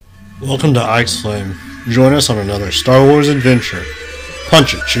Welcome to Ike's Flame. Join us on another Star Wars adventure.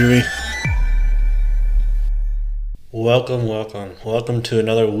 Punch it, Chewie. Welcome to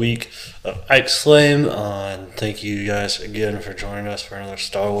another week of Ike's Flame. And thank you guys again for joining us for another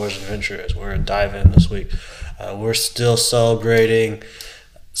Star Wars adventure as we're diving in this week. We're still celebrating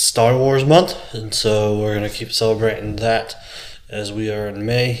Star Wars month, and so we're going to keep celebrating that as we are in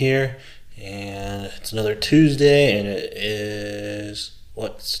May here. And it's another Tuesday, and it is...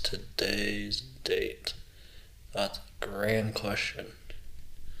 What's today's date? That's a grand question.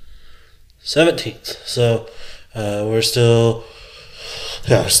 17th. So we're still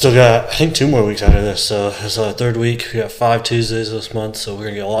got, I think, 2 more weeks out of this. So it's our third week. We got 5 Tuesdays this month. So we're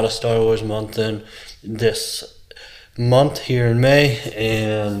going to get a lot of Star Wars month in this month here in May.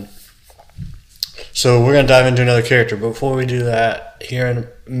 And so we're going to dive into another character. But before we do that, here in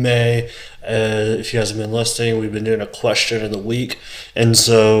May, if you guys have been listening, we've been doing a question of the week. And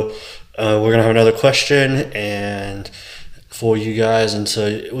so we're going to have another question and for you guys. And so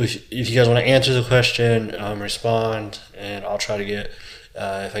if you guys want to answer the question, respond. And I'll try to get,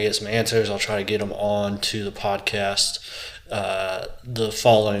 if I get some answers, I'll try to get them on to the podcast the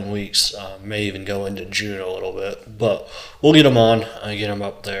following weeks. May even go into June a little bit. But we'll get them on, get them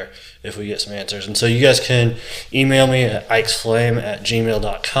up there if we get some answers. And so you guys can email me at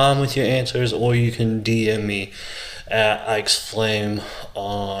ikesflame@gmail.com with your answers, or you can DM me at ikesflame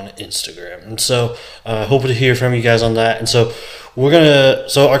on Instagram. And so hope to hear from you guys on that. And so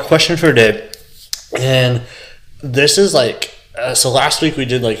so our question for today, and this is like, so last week we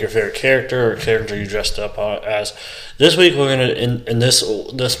did like your favorite character or character you dressed up as. This week we're gonna in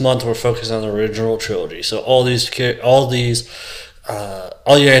this month we're focusing on the original trilogy. So all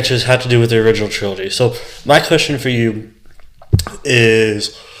your answers have to do with the original trilogy. So my question for you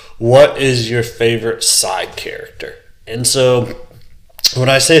is, what is your favorite side character? And so when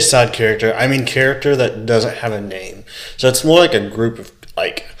I say side character, I mean character that doesn't have a name. So it's more like a group of,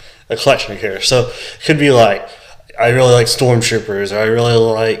 like, a collection of characters. So it could be like, I really like Stormtroopers, or I really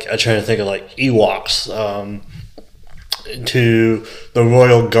like, I'm trying to think of like Ewoks, to the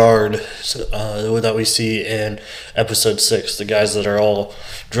Royal Guard that we see in Episode 6, the guys that are all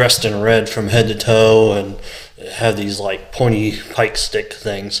dressed in red from head to toe and have these like pointy pike stick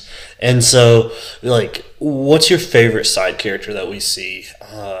things. And so, like, what's your favorite side character that we see?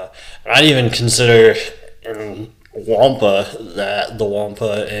 I'd even consider the Wampa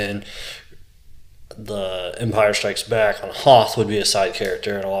in the Empire Strikes Back on Hoth would be a side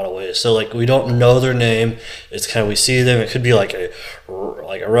character in a lot of ways. So like, we don't know their name. It's kind of, we see them. It could be like a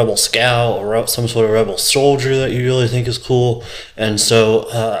rebel scout or some sort of rebel soldier that you really think is cool. And so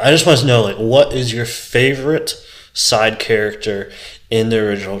I just want to know, like, what is your favorite side character in the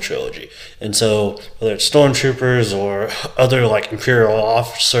original trilogy? And so whether it's Stormtroopers or other like Imperial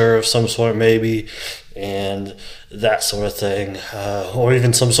officer of some sort maybe, and that sort of thing, or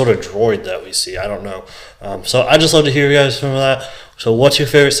even some sort of droid that we see. I don't know. So I just love to hear you guys from that. So what's your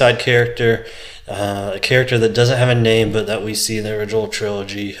favorite side character? A character that doesn't have a name but that we see in the original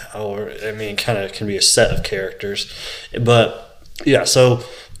trilogy, or I mean, kind of can be a set of characters. But yeah, so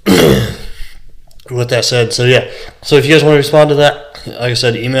with that said, so yeah. So if you guys want to respond to that, like I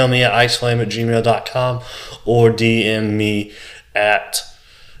said, email me at ikesflame@gmail.com or DM me at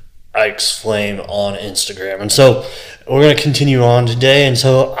ikesflame on Instagram. And so we're going to continue on today, and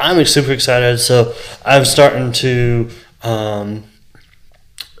so I'm super excited. So I'm starting to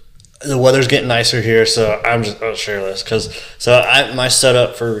the weather's getting nicer here, so I'm just going to share this because my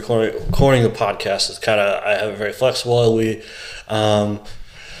setup for recording the podcast is I have it very flexible.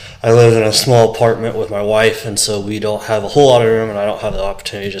 I live in a small apartment with my wife, and so we don't have a whole lot of room, and I don't have the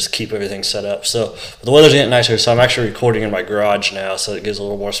opportunity to just keep everything set up. So the weather's getting nicer, so I'm actually recording in my garage now, so it gives a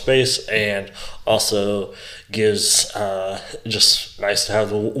little more space, and also gives just nice to have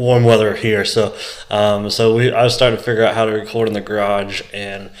the warm weather here. So I was starting to figure out how to record in the garage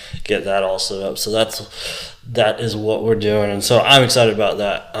and get that all set up. So that is what we're doing, and so I'm excited about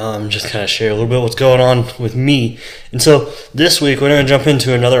that. Just kind of share a little bit what's going on with me. And so this week we're going to jump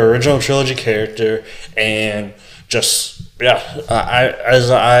into another original trilogy character, and just as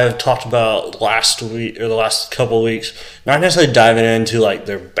I've talked about last week or the last couple of weeks, not necessarily diving into like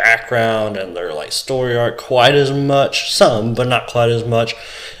their background and their like story arc quite as much, some but not quite as much,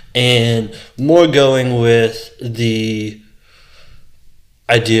 and more going with the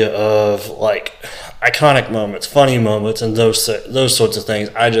idea of like iconic moments, funny moments, and those sorts of things.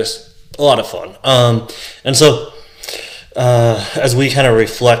 A lot of fun. And so as we kind of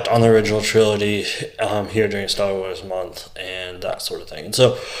reflect on the original trilogy here during Star Wars month and that sort of thing. And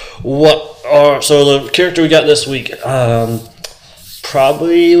so the character we got this week,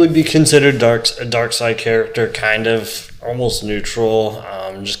 probably would be considered a dark side character, kind of almost neutral,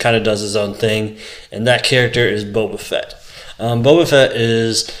 just kind of does his own thing, and that character is Boba Fett. Boba Fett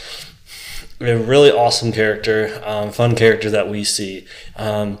is a really awesome character, fun character that we see,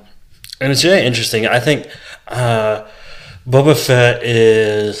 and it's very interesting. I think Boba Fett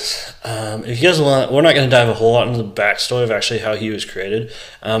is, if you guys want, we're not going to dive a whole lot into the backstory of actually how he was created.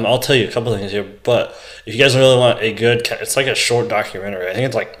 I'll tell you a couple things here, but if you guys really want a good, it's like a short documentary. I think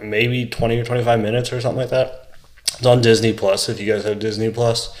it's like maybe 20 or 25 minutes or something like that. It's on Disney Plus, if you guys have Disney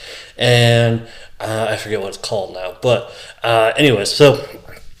Plus, and I forget what it's called now. But anyways, so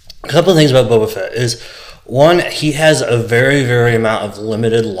a couple of things about Boba Fett is, one, he has a very, very amount of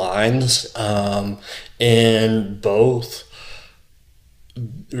limited lines in both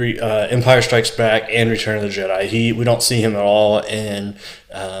Empire Strikes Back and Return of the Jedi. We don't see him at all in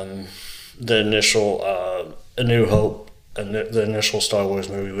the initial A New Hope, and the initial Star Wars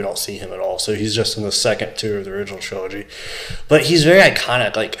movie. We don't see him at all. So he's just in the second two of the original trilogy. But he's very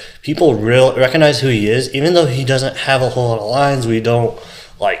iconic. Like, people recognize who he is, even though he doesn't have a whole lot of lines. We don't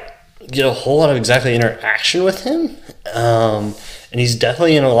get a whole lot of exactly interaction with him. And he's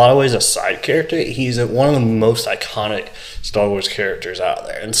definitely, in a lot of ways, a side character. He's one of the most iconic Star Wars characters out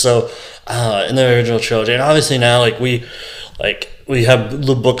there. And so, in the original trilogy, and obviously now, we have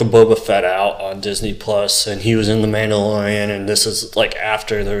the Book of Boba Fett out on Disney Plus, and he was in The Mandalorian, and this is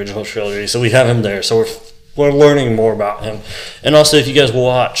after the original trilogy, so we have him there. So we're learning more about him. And also, if you guys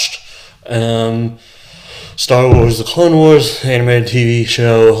watched Star Wars: The Clone Wars animated TV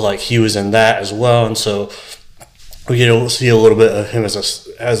show, he was in that as well, and so we get to see a little bit of him as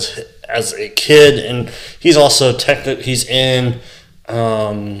a kid, and he's also he's in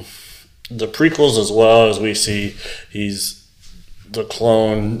the prequels as well, as we see he's the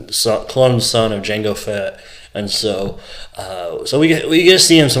clone son of Jango Fett, and so we get to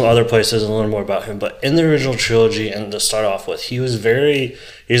see him some other places and learn more about him. But in the original trilogy, and to start off with, he's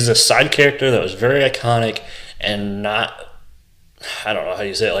a side character that was very iconic and not, I don't know how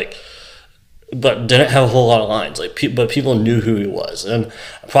you say it, but didn't have a whole lot of lines. But people knew who he was, and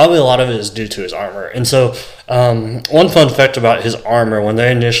probably a lot of it is due to his armor. And so, one fun fact about his armor: when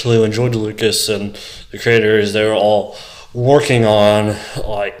George Lucas and the creators, they were all working on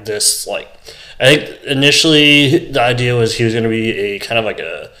this. I think initially the idea was he was going to be a kind of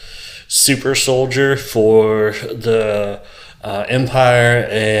a super soldier for the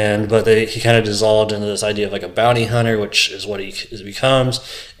Empire, but he kind of dissolved into this idea of a bounty hunter, which is what he becomes,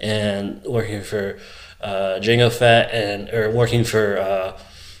 and working for Jango Fett, or working for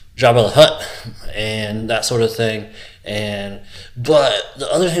Jabba the Hutt, and that sort of thing. But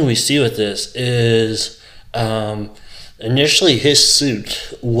the other thing we see with this is, initially his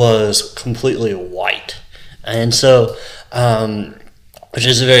suit was completely white, and so which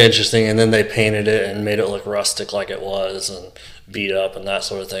is very interesting, and then they painted it and made it look rustic like it was, and beat up and that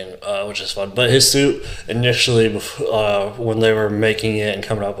sort of thing, which is fun. But his suit initially, when they were making it and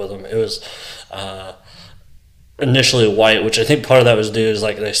coming up with him, it was initially white, which I think part of that was due is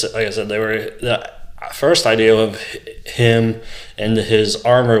the first idea of him and his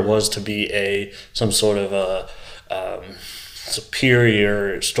armor was to be some sort of a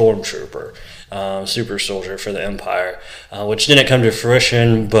superior stormtrooper, super soldier for the Empire, which didn't come to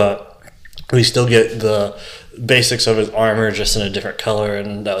fruition, but we still get the basics of his armor just in a different color,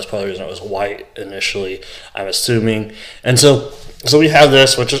 and that was probably the reason it was white initially, I'm assuming. And so we have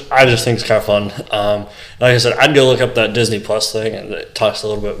this, which I just think is kind of fun. Like I said, I'd go look up that Disney Plus thing, and it talks a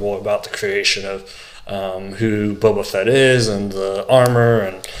little bit more about the creation of who Boba Fett is and the armor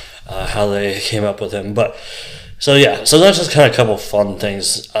and how they came up with him. But so that's just kind of a couple fun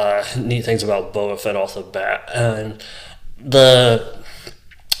things, neat things about Boba Fett off the bat,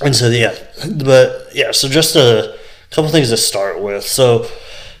 so just a couple things to start with. So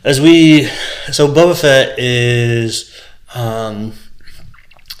Boba Fett is, like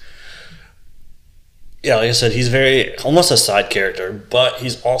I said, he's very almost a side character, but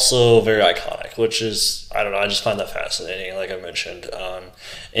he's also very iconic, which is, I don't know, I just find that fascinating, like I mentioned,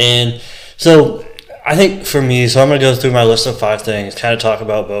 and so I think for me, so I'm going to go through my list of 5 things, kind of talk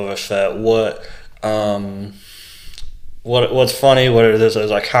about Boba Fett, what's funny, what are those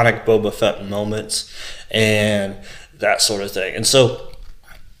iconic Boba Fett moments, and that sort of thing. And so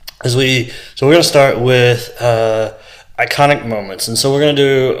we're going to start with iconic moments. And so we're going to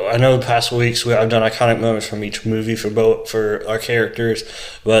do, I know the past weeks I've done iconic moments from each movie for our characters,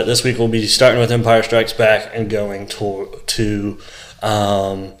 but this week we'll be starting with Empire Strikes Back and going towards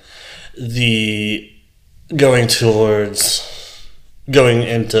going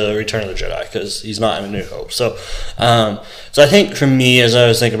into Return of the Jedi, because he's not in A New Hope. So I think for me, as I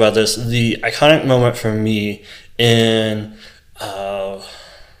was thinking about this, the iconic moment for me in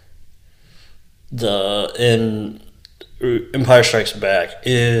in Empire Strikes Back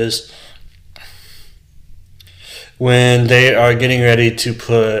is when they are getting ready to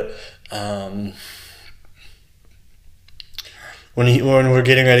put when they're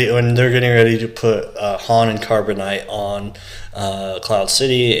getting ready to put Han and Carbonite on Cloud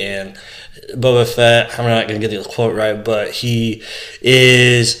City, and Boba Fett, I'm not going to get the quote right, but he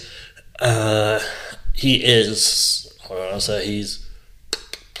is hold on a sec, he's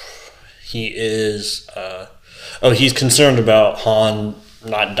concerned about Han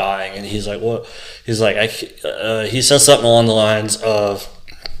not dying, and he's like, what? He's like, he says something along the lines of,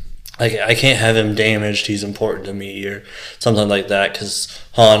 like, I can't have him damaged, he's important to me, or something like that, because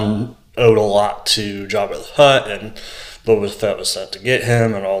Han owed a lot to Jabba the Hutt, and Boba Fett was sent to get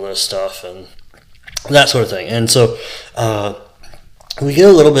him, and all this stuff, and that sort of thing. And so we get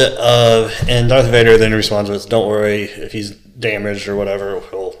a little bit of, and Darth Vader then responds with, don't worry, if he's damaged or whatever,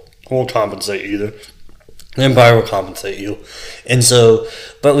 we'll compensate you. The Empire will compensate you. And so,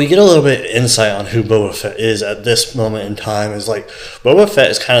 but we get a little bit of insight on who Boba Fett is at this moment in time. Is like, Boba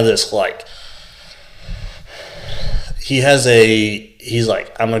Fett is kind of this, like, he's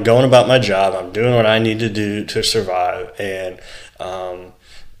like, I'm going about my job, I'm doing what I need to do to survive, and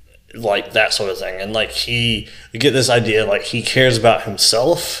like that sort of thing. And like, we get this idea, like, he cares about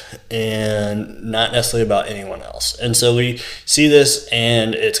himself and not necessarily about anyone else. And so we see this,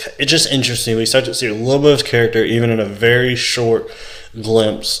 and it's just interesting. We start to see a little bit of his character, even in a very short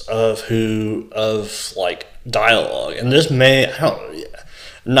glimpse of like dialogue. And this may,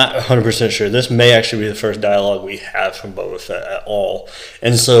 not 100% sure, this may actually be the first dialogue we have from Boba Fett at all.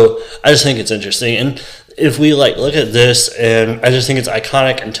 And so I just think it's interesting. And if we like look at this, and I just think it's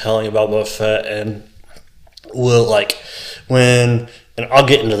iconic and telling about Boba Fett, and we'll like and I'll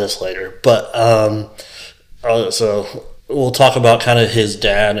get into this later, but so we'll talk about kind of his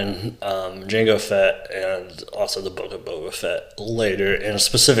dad and Jango Fett, and also the Book of Boba Fett later, in a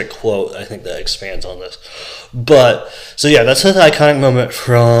specific quote I think that expands on this. But so yeah, that's an iconic moment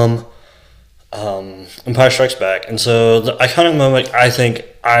from Empire Strikes Back. And so the iconic moment I think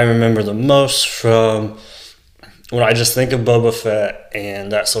I remember the most from when I just think of Boba Fett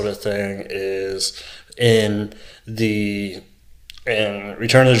and that sort of thing is in Return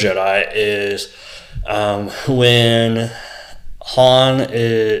of the Jedi, is when Han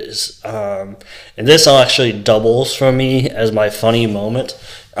is, and this actually doubles for me as my funny moment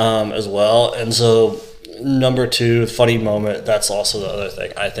as well. And so number 2, funny moment, that's also the other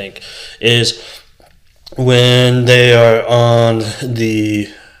thing I think, is when they are on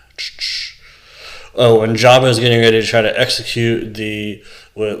when Jabba is getting ready to try to execute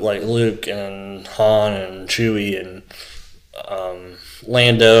with like Luke and Han and Chewie and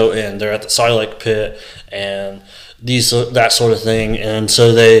Lando, and they're at the Sarlacc pit, and that sort of thing. And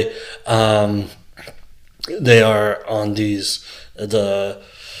so they are on the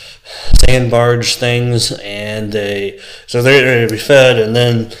sand barge things, and they're ready to be fed, and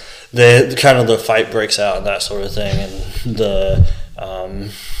then the fight breaks out and that sort of thing, and the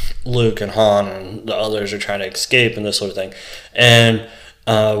Luke and Han and the others are trying to escape and this sort of thing. And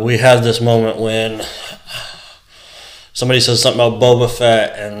we have this moment when somebody says something about Boba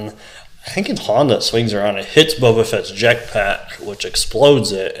Fett, and I think it's Han that swings around and hits Boba Fett's jetpack, which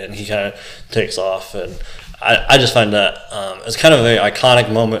explodes it, and he kind of takes off. And I just find that it's kind of a very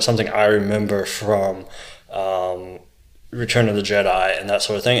iconic moment, something I remember from Return of the Jedi and that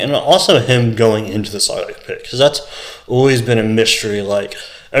sort of thing. And also him going into the Sarlacc pit, because that's always been a mystery. Like,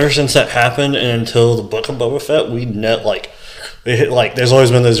 ever since that happened and until the Book of Boba Fett, there's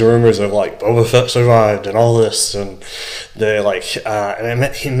always been those rumors of like Boba Fett survived and all this, and they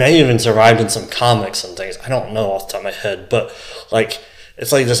and he may even survived in some comics and things. I don't know off the top of my head, but like,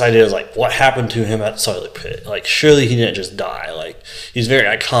 it's like this idea is like, what happened to him at the Sarlacc pit? Like, surely he didn't just die. Like, he's very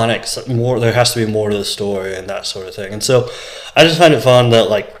iconic. So there has to be more to the story and that sort of thing. And so I just find it fun that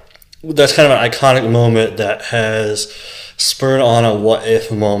like that's kind of an iconic moment that has spurred on a what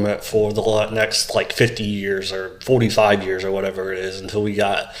if moment for the next like 50 years or 45 years or whatever it is, until we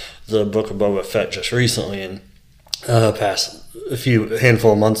got the Book of Boba Fett just recently, and past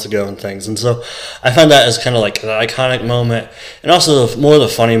handful of months ago and things. And so I find that as kind of like an iconic moment. And also more of the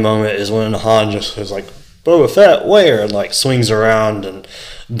funny moment is when Han just is like, Boba Fett, where? And like swings around and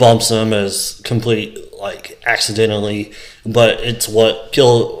bumps him as complete like accidentally, but it's what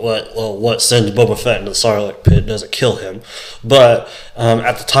sends Boba Fett into the Sarlacc pit. Doesn't kill him, but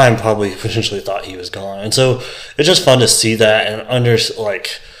at the time probably potentially thought he was gone, and so it's just fun to see that and it's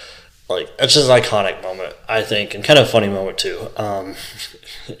just an iconic moment, I think, and kind of a funny moment too,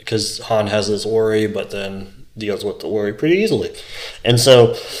 because Han has this worry, but then deals with the worry pretty easily, and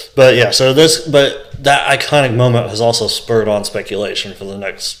so, but that iconic moment has also spurred on speculation for the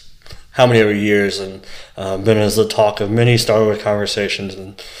next how many ever years, and been as the talk of many Star Wars conversations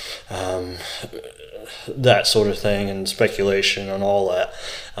and that sort of thing, and speculation and all that.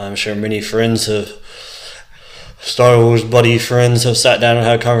 I'm sure many Star Wars buddy friends have sat down and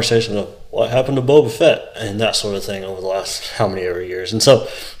had conversations of what happened to Boba Fett and that sort of thing over the last how many ever years, and so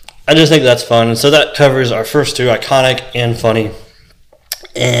I just think that's fun. And so that covers our first two, iconic and funny.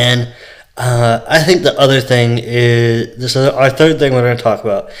 And I think the other thing is, this is our third thing we're going to talk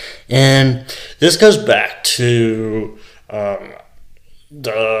about. And this goes back to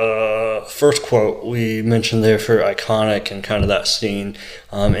the first quote we mentioned there for iconic, and kind of that scene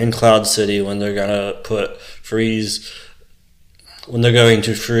in Cloud City when they're going to freeze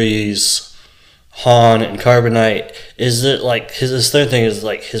Han and Carbonite. Is it like his third thing is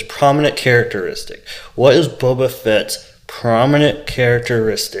like his prominent characteristic? What is Boba Fett's prominent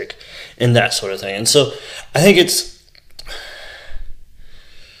characteristic and that sort of thing? And so I think it's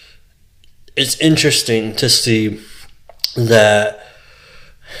interesting to see that,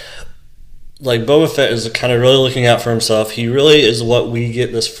 like, Boba Fett is kind of really looking out for himself. He really is what we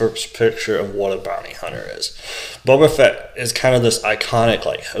get this first picture of what a bounty hunter is. Boba Fett is kind of this iconic,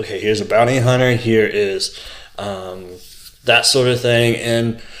 like, okay, here's a bounty hunter, here is that sort of thing,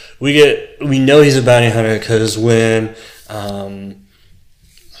 and we know he's a bounty hunter because when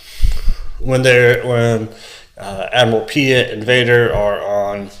Admiral Piet and Vader are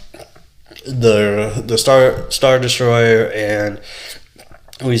on the Star Destroyer, and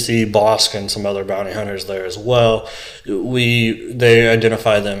we see Bosk and some other bounty hunters there as well. They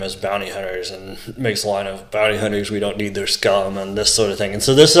identify them as bounty hunters, and makes a line of bounty hunters, we don't need their scum, and this sort of thing. And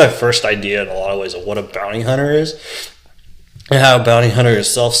so this is our first idea in a lot of ways of what a bounty hunter is, and how a bounty hunter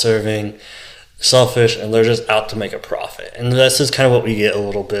is self-serving, selfish, and they're just out to make a profit. And this is kind of what we get a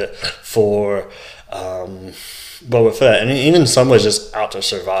little bit for Boba Fett, and even in some ways just out to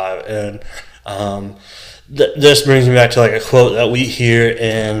survive. And this brings me back to like a quote that we hear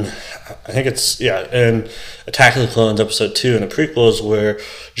in, I think it's, in Attack of the Clones episode 2 in the prequels, where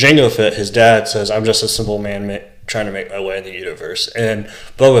Jango Fett, his dad, says, "I'm just a simple man trying to make my way in the universe." And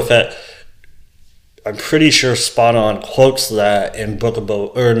Boba Fett, I'm pretty sure spot on, quotes that in Book of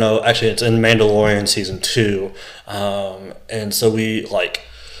Boba, or no, actually it's in Mandalorian season 2. And so we like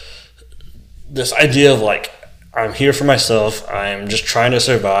this idea of like, I'm here for myself, I'm just trying to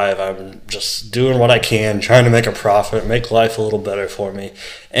survive, I'm just doing what I can, trying to make a profit, make life a little better for me.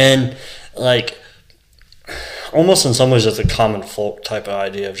 And like, almost in some ways it's a common folk type of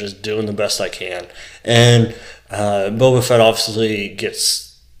idea of just doing the best I can. And Boba Fett obviously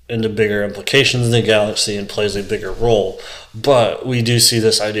gets into bigger implications in the galaxy and plays a bigger role, but we do see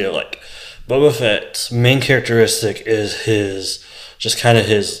this idea of like, Boba Fett's main characteristic is his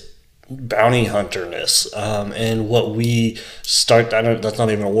bounty hunter-ness, and what we start, that's not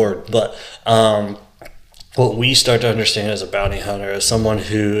even a word, but what we start to understand as a bounty hunter is someone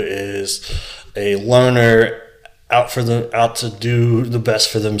who is a loner, out to do the best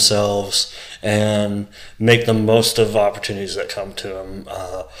for themselves and make the most of opportunities that come to them,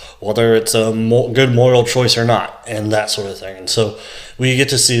 whether it's a good moral choice or not, and that sort of thing. And so we get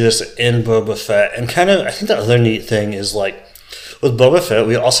to see this in Boba Fett, and kind of, I think the other neat thing is like, with Boba Fett,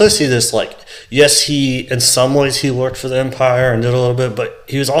 we also see this, like, yes, in some ways he worked for the Empire and did a little bit, but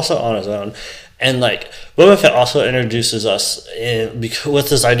he was also on his own. And, like, Boba Fett also introduces us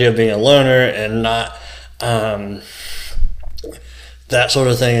with this idea of being a loner and not that sort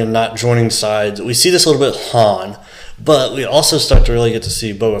of thing, and not joining sides. We see this a little bit with Han, but we also start to really get to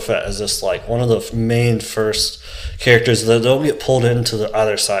see Boba Fett as this, like, one of the main first characters that don't get pulled into the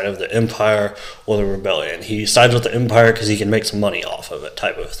other side of the Empire or the Rebellion. He sides with the Empire because he can make some money off of it,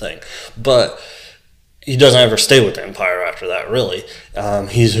 type of thing. But he doesn't ever stay with the Empire after that, really.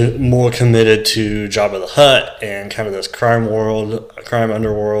 He's more committed to Jabba the Hutt and kind of this crime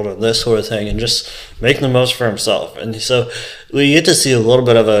underworld, and this sort of thing, and just making the most for himself. And so we get to see a little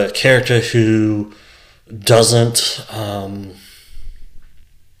bit of a character who doesn't,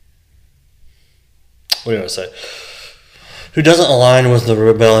 who doesn't align with the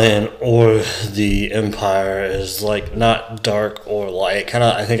Rebellion or the Empire, is like not dark or light. Kind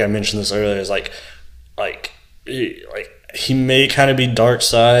of, I think I mentioned this earlier, is like he may kind of be dark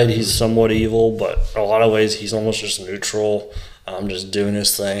side. He's somewhat evil, but in a lot of ways he's almost just neutral, just doing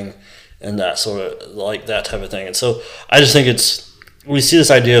his thing, and that sort of like that type of thing. And so I just think we see this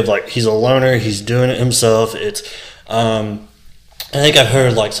idea of like he's a loner, he's doing it himself. I think I've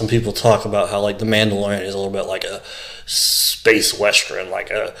heard like some people talk about how like the Mandalorian is a little bit like a space western, like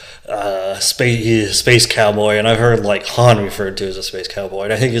a space cowboy, and I've heard like Han referred to as a space cowboy,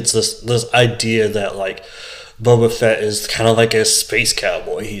 and I think it's this idea that like Boba Fett is kind of like a space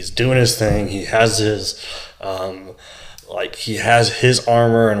cowboy. He's doing his thing. He has his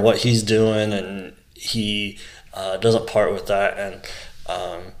armor and what he's doing, and he doesn't part with that. And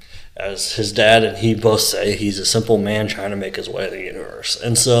as his dad and he both say, he's a simple man trying to make his way in the universe.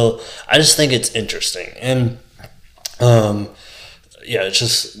 And so I just think it's interesting. And it's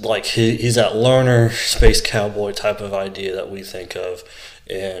just like he's that learner space cowboy type of idea that we think of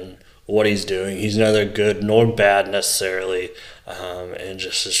in what he's doing. He's neither good nor bad necessarily, and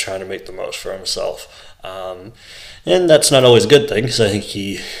just is trying to make the most for himself. And that's not always a good thing, because I think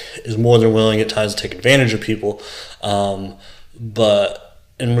he is more than willing at times to take advantage of people. But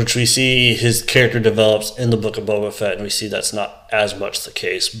in which we see his character develops in the Book of Boba Fett, and we see that's not as much the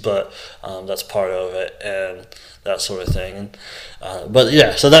case, but that's part of it, and that sort of thing. And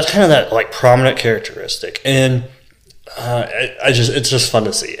so that's kind of that like prominent characteristic, and it's just fun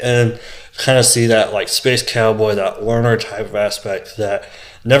to see and kind of see that like space cowboy, that learner type of aspect that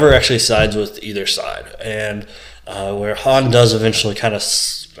never actually sides with either side, and where Han does eventually kind of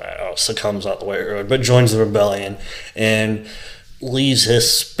succumbs out the way road, but joins the rebellion and leaves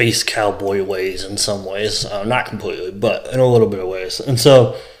his space cowboy ways in some ways, not completely, but in a little bit of ways. And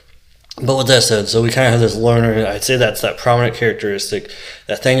so, but with that said, so we kind of have this learner. I'd say that's that prominent characteristic,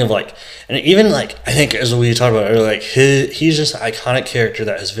 that thing of like, and even like I think as we talked about earlier, like he's just an iconic character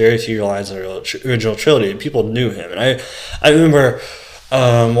that has very few lines in the original trilogy, and people knew him. And I remember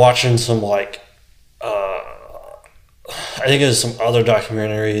watching some like. I think there's some other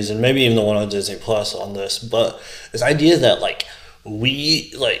documentaries and maybe even the one on Disney Plus on this, but this idea that like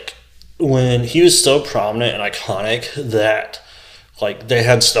when he was so prominent and iconic that like they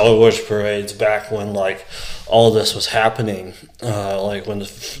had Star Wars parades back when like all this was happening, like when the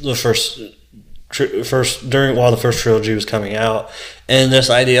first while the first trilogy was coming out, and this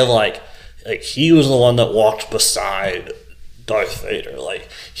idea of like he was the one that walked beside Darth Vader, like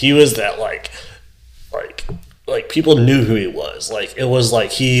he was that like people knew who he was. Like it was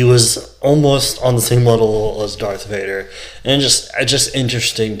like he was almost on the same level as Darth Vader, and it's just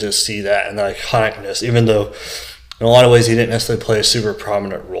interesting to see that and the iconicness, even though in a lot of ways he didn't necessarily play a super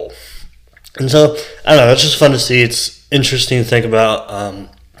prominent role. And so I don't know, it's just fun to see. It's interesting to think about, and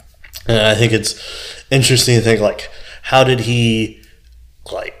I think it's interesting to think like how did he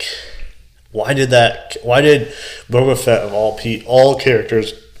like why did Boba Fett of all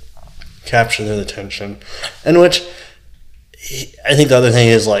characters capture their attention, and which I think the other thing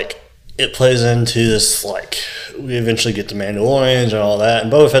is like it plays into this like we eventually get to Mandalorians and all that,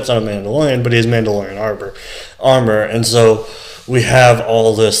 and Boba Fett's not a Mandalorian, but he has Mandalorian armor, and so we have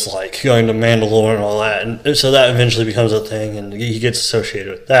all this like going to Mandalore and all that, and so that eventually becomes a thing, and he gets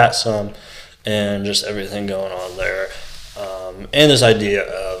associated with that some, and just everything going on there, and this idea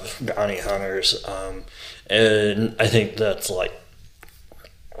of bounty hunters, and I think that's like.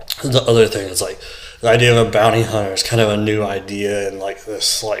 The other thing is like the idea of a bounty hunter is kind of a new idea and like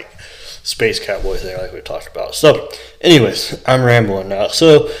this like space cowboy thing like we talked about. So anyways, I'm rambling now.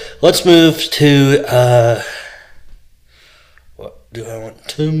 So let's move to what do I want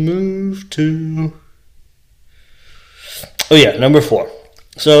to move to? Oh yeah, number 4.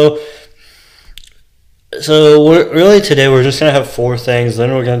 So today we're just gonna have 4 things,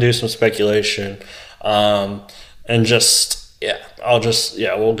 then we're gonna do some speculation, and just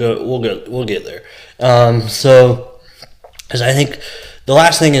we'll get there. So, because I think the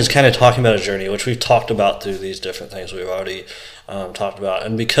last thing is kind of talking about his journey, which we've talked about through these different things we've already talked about,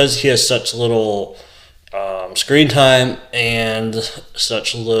 and because he has such little screen time and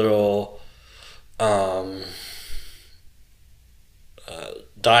such little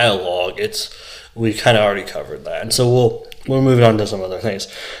dialogue, we kind of already covered that, and so we'll move on to some other things,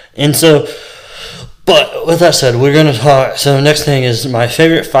 and so. But with that said, we're going to talk. So the next thing is my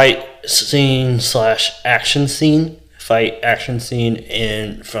favorite fight scene / action scene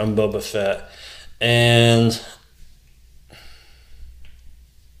from Boba Fett, and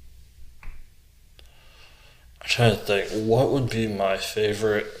I'm trying to think what would be my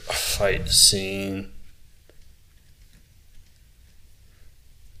favorite fight scene.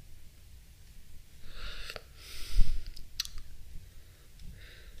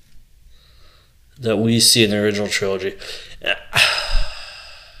 that we see in the original trilogy.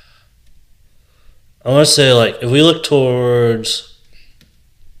 I want to say, like, if we look towards...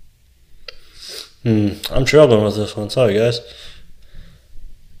 I'm struggling with this one. Sorry, guys.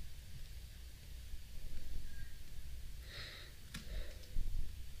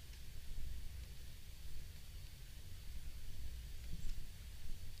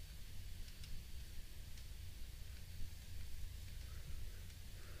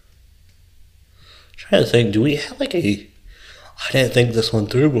 Trying to think, do we have like a... I didn't think this one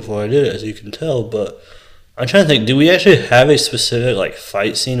through before I did it, as you can tell, but I'm trying to think, do we actually have a specific like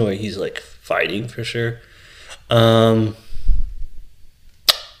fight scene where he's like fighting for sure? So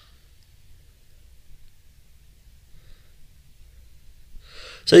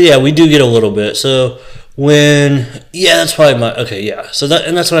yeah, we do get a little bit. So when that's probably my okay, yeah. So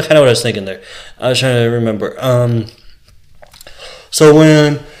that's what I was thinking there. I was trying to remember. So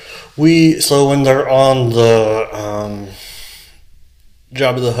when they're on the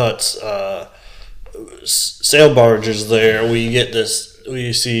Jabba the Hutt's sail barges there, we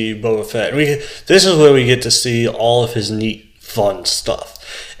see Boba Fett. This is where we get to see all of his neat, fun stuff.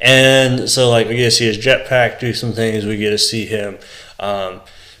 And so, like, we get to see his jetpack do some things. We get to see him.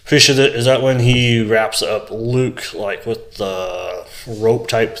 Pretty sure is that when he wraps up Luke, like, with the rope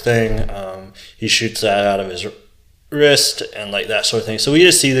type thing. He shoots that out of his wrist and like that sort of thing. So we get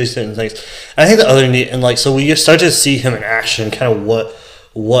to see these different things. I think the other neat and like so we just start to see him in action, kind of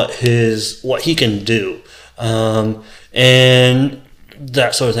what he can do, and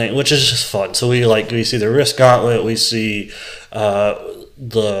that sort of thing, which is just fun. So we see the wrist gauntlet, we see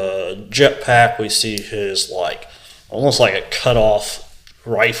the jetpack, we see his like almost like a cut off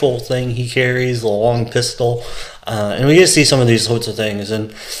rifle thing he carries, the long pistol, and we get to see some of these sorts of things.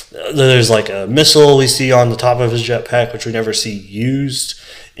 And there's like a missile we see on the top of his jetpack, which we never see used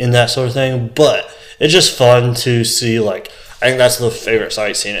in that sort of thing. But it's just fun to see. Like, I think that's the favorite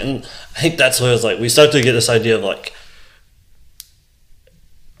sight scene, and I think that's what it's like. We start to get this idea of like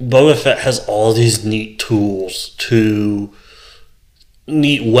Boba Fett has all these neat tools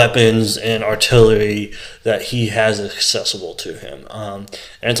neat weapons and artillery that he has accessible to him, and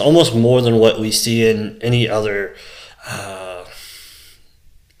it's almost more than what we see in any other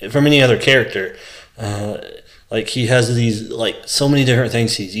from any other character. Like, he has these like so many different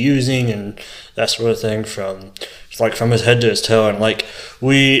things he's using and that sort of thing, from his head to his toe. And like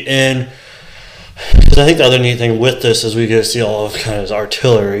because I think the other neat thing with this is we get to see all of kind of his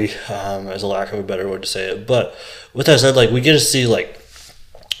artillery, as a lack of a better word to say it. But with that said, like, we get to see like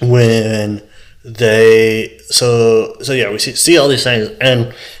when they we see all these things.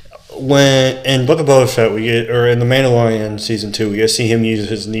 And when in Book of Boba Fett or in the Mandalorian season 2, we get to see him use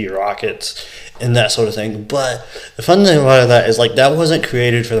his neat rockets and that sort of thing. But the fun thing about that is like that wasn't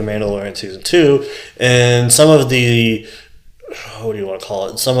created for the Mandalorian season 2, and some of the what do you want to call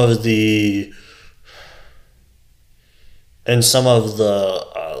it? Some of the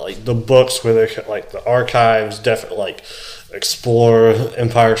like the books where they like the archives definitely like explore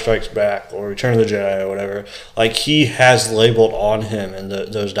Empire Strikes Back or Return of the Jedi or whatever, like he has labeled on him in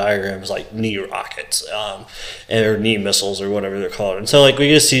those diagrams like knee rockets, or knee missiles or whatever they're called. And so like we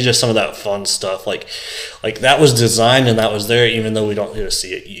get to see just some of that fun stuff, like that was designed and that was there, even though we don't get to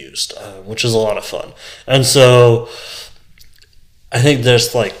see it used, which is a lot of fun. And so I think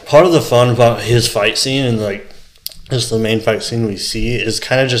there's like part of the fun about his fight scene, and like just the main fight scene we see, is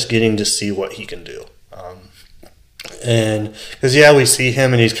kind of just getting to see what he can do. And because we see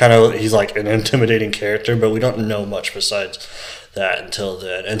him and he's like an intimidating character, but we don't know much besides that until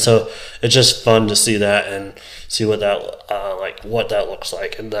then. And so it's just fun to see that and see what that looks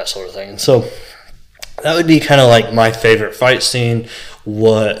like and that sort of thing. And so that would be kind of like my favorite fight scene,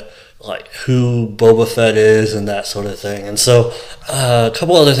 who Boba Fett is and that sort of thing. And so a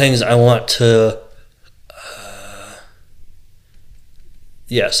couple other things I want to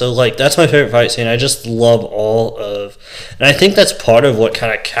so like that's my favorite fight scene. I just love and I think that's part of what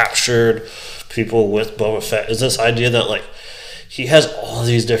kind of captured people with Boba Fett, is this idea that like he has all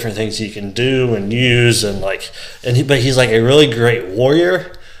these different things he can do and use, and but he's like a really great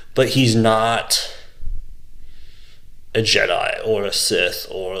warrior, but he's not a Jedi or a Sith,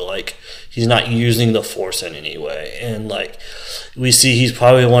 or like he's not using the Force in any way. And like we see he's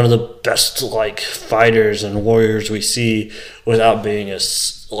probably one of the best like fighters and warriors we see without being a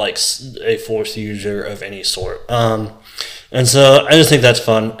Force user of any sort. And so I just think that's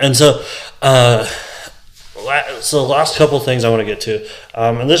fun. And so the last couple things I want to get to,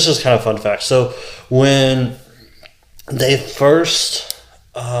 and this is kind of fun fact. So when they first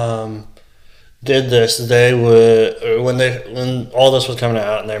did this, they would when all this was coming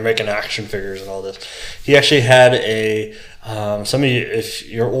out and they're making action figures and all this. He actually had a some of you, if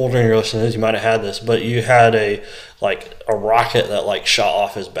you're older and you're listening to this, you might have had this, but you had a rocket that like shot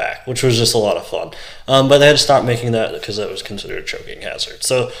off his back, which was just a lot of fun. But they had to stop making that because that was considered a choking hazard.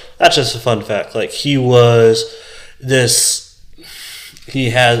 So that's just a fun fact. Like he was this,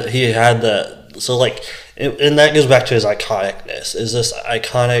 he had that. So like, and that goes back to his iconicness. Is this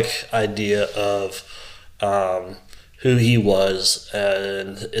iconic idea of who he was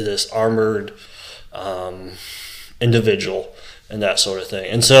and this armored individual and that sort of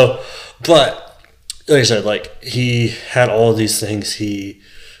thing. And so, but like I said, like he had all these things he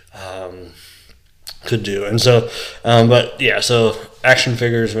could do. And so, but yeah, so action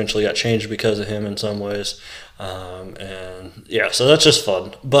figures eventually got changed because of him in some ways. And yeah, so that's just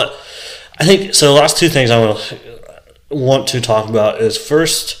fun. But I think, so the last two things I want to talk about is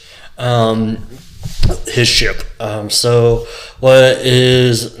first, his ship. So what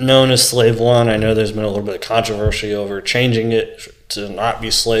is known as Slave One, I know there's been a little bit of controversy over changing it to not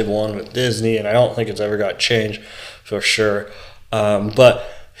be Slave One with Disney, and I don't think it's ever got changed for sure. But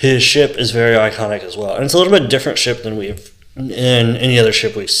his ship is very iconic as well, and it's a little bit different ship than we've in any other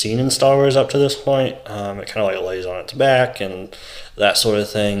ship we've seen in Star Wars up to this point. It kind of like lays on its back and that sort of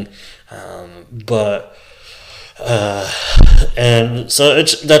thing. And so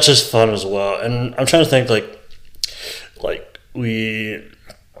that's just fun as well. And I'm trying to think like we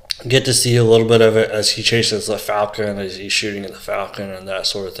get to see a little bit of it as he chases the Falcon, as he's shooting at the Falcon and that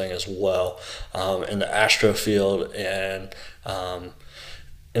sort of thing as well, in the Astro Field and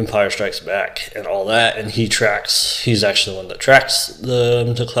Empire Strikes Back and all that. And he's actually the one that tracks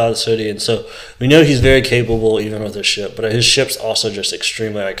them to Cloud City, and so we know he's very capable even with his ship, but his ship's also just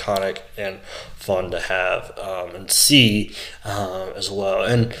extremely iconic and fun to have and see as well.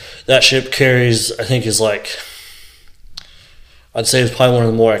 And that ship carries, I think, is like, I'd say it's probably one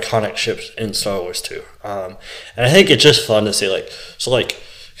of the more iconic ships in Star Wars too. And I think it's just fun to see,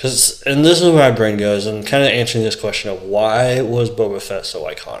 because, and this is where my brain goes, and kind of answering this question of why was Boba Fett so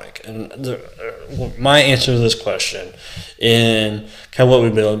iconic. And my answer to this question, in kind of what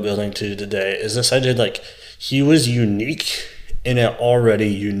we've been building to today, is this idea like he was unique in an already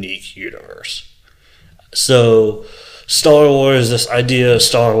unique universe. So Star Wars, this idea of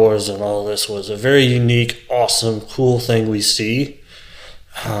Star Wars and all this was a very unique, awesome, cool thing we see,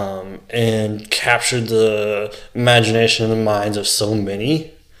 and captured the imagination and the minds of so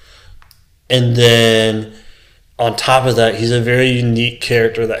many. And then on top of that, he's a very unique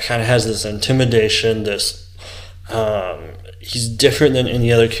character that kind of has this intimidation, he's different than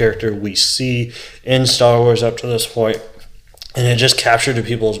any other character we see in Star Wars up to this point. And it just captured to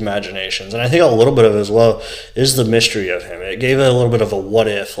people's imaginations. And I think a little bit of it as well is the mystery of him. It gave it a little bit of a what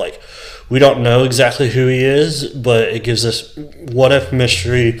if. Like, we don't know exactly who he is, but it gives this what if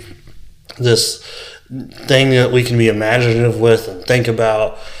mystery, this thing that we can be imaginative with and think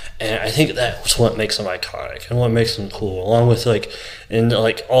about. And I think that's what makes him iconic and what makes him cool, along with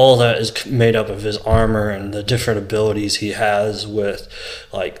all that is made up of his armor and the different abilities he has with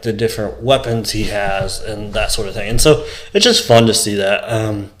like the different weapons he has and that sort of thing. And so it's just fun to see that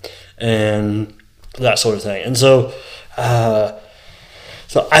and that sort of thing. And so I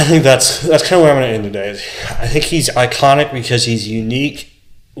think that's kind of where I'm going to end today. I think he's iconic because he's unique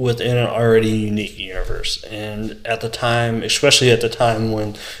within an already unique universe. And at the time, especially at the time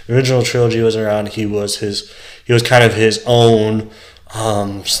when the original trilogy was around, he was kind of his own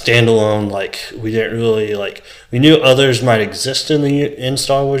standalone. Like, we didn't really we knew others might exist in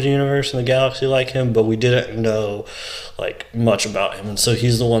Star Wars universe in the galaxy like him, but we didn't know much about him. And so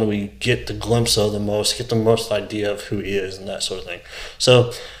he's the one we get the glimpse of the most, get the most idea of who he is and that sort of thing.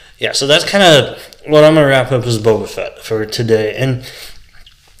 So yeah, so that's kind of what I'm gonna wrap up as Boba Fett for today. And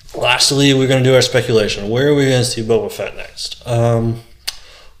lastly, we're going to do our speculation. Where are we going to see Boba Fett next?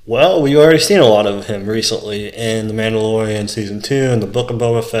 Well, we've already seen a lot of him recently in The Mandalorian Season 2 and the Book of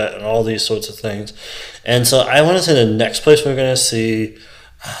Boba Fett and all these sorts of things. And so I want to say the next place we're going to see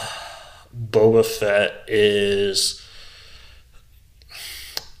Boba Fett is...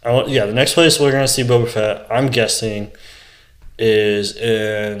 the next place we're going to see Boba Fett, I'm guessing, is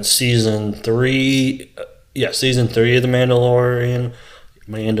in Season 3. Season 3 of The Mandalorian.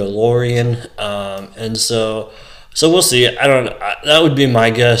 And so we'll see. I don't know. That would be my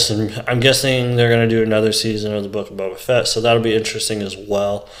guess, and I'm guessing they're going to do another season of the Book of Boba Fett, so that'll be interesting as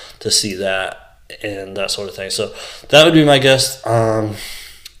well to see that and that sort of thing. So that would be my guess. I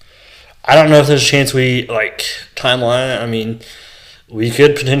don't know if there's a chance we timeline. I mean, we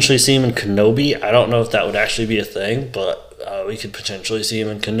could potentially see him in Kenobi. I don't know if that would actually be a thing, but We could potentially see him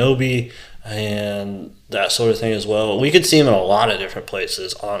in Kenobi and that sort of thing as well. We could see him in a lot of different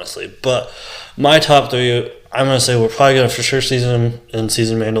places, honestly. But my top three, I'm gonna say we're probably gonna for sure see him in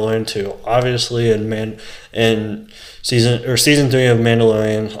season Mandalorian 2, obviously in season 3 of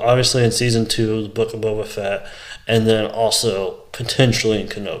Mandalorian, obviously in season 2 of the Book of Boba Fett, and then also potentially in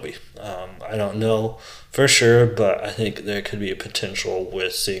Kenobi. I don't know for sure, but I think there could be a potential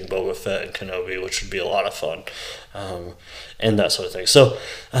with seeing Boba Fett and Kenobi, which would be a lot of fun, and that sort of thing. So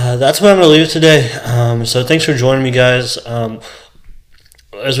that's where I'm going to leave it today. So thanks for joining me, guys.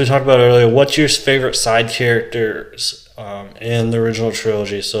 As we talked about earlier, what's your favorite side characters in the original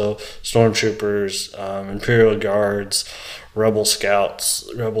trilogy? So stormtroopers, Imperial Guards, Rebel Scouts,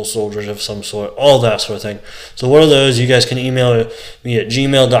 Rebel Soldiers of some sort, all that sort of thing. So what are those? You guys can email me at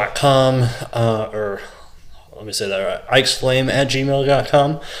gmail.com or let me say that right,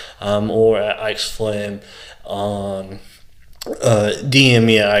 ikesflame@gmail.com or at ikesflame on DM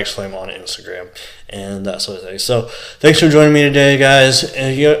me at ikesflame on Instagram and that sort of thing. So thanks for joining me today, guys.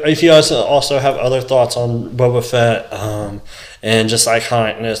 And if you guys also have other thoughts on Boba Fett and just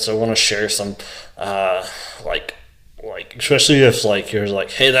iconicness, or want to share some like especially if like you're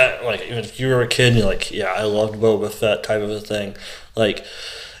like, hey, that, like if you were a kid and you're like, yeah, I loved Boba Fett type of a thing, like,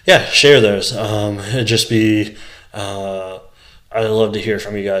 yeah, share those. It'd just be I'd love to hear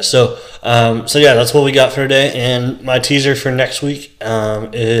from you guys. So yeah, that's what we got for today. And my teaser for next week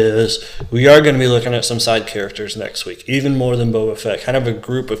is we are going to be looking at some side characters next week, even more than Boba Fett, kind of a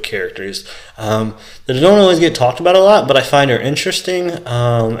group of characters that don't always get talked about a lot, but I find are interesting,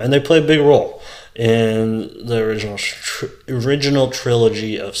 and they play a big role in the original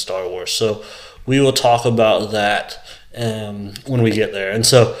trilogy of Star Wars. So we will talk about that when we get there. And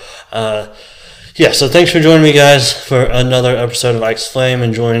so yeah, so thanks for joining me, guys, for another episode of Ike's Flame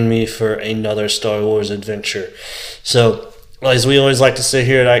and joining me for another Star Wars adventure. So as we always like to say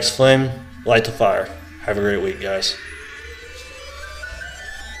here at Ike's Flame, light the fire. Have a great week, guys.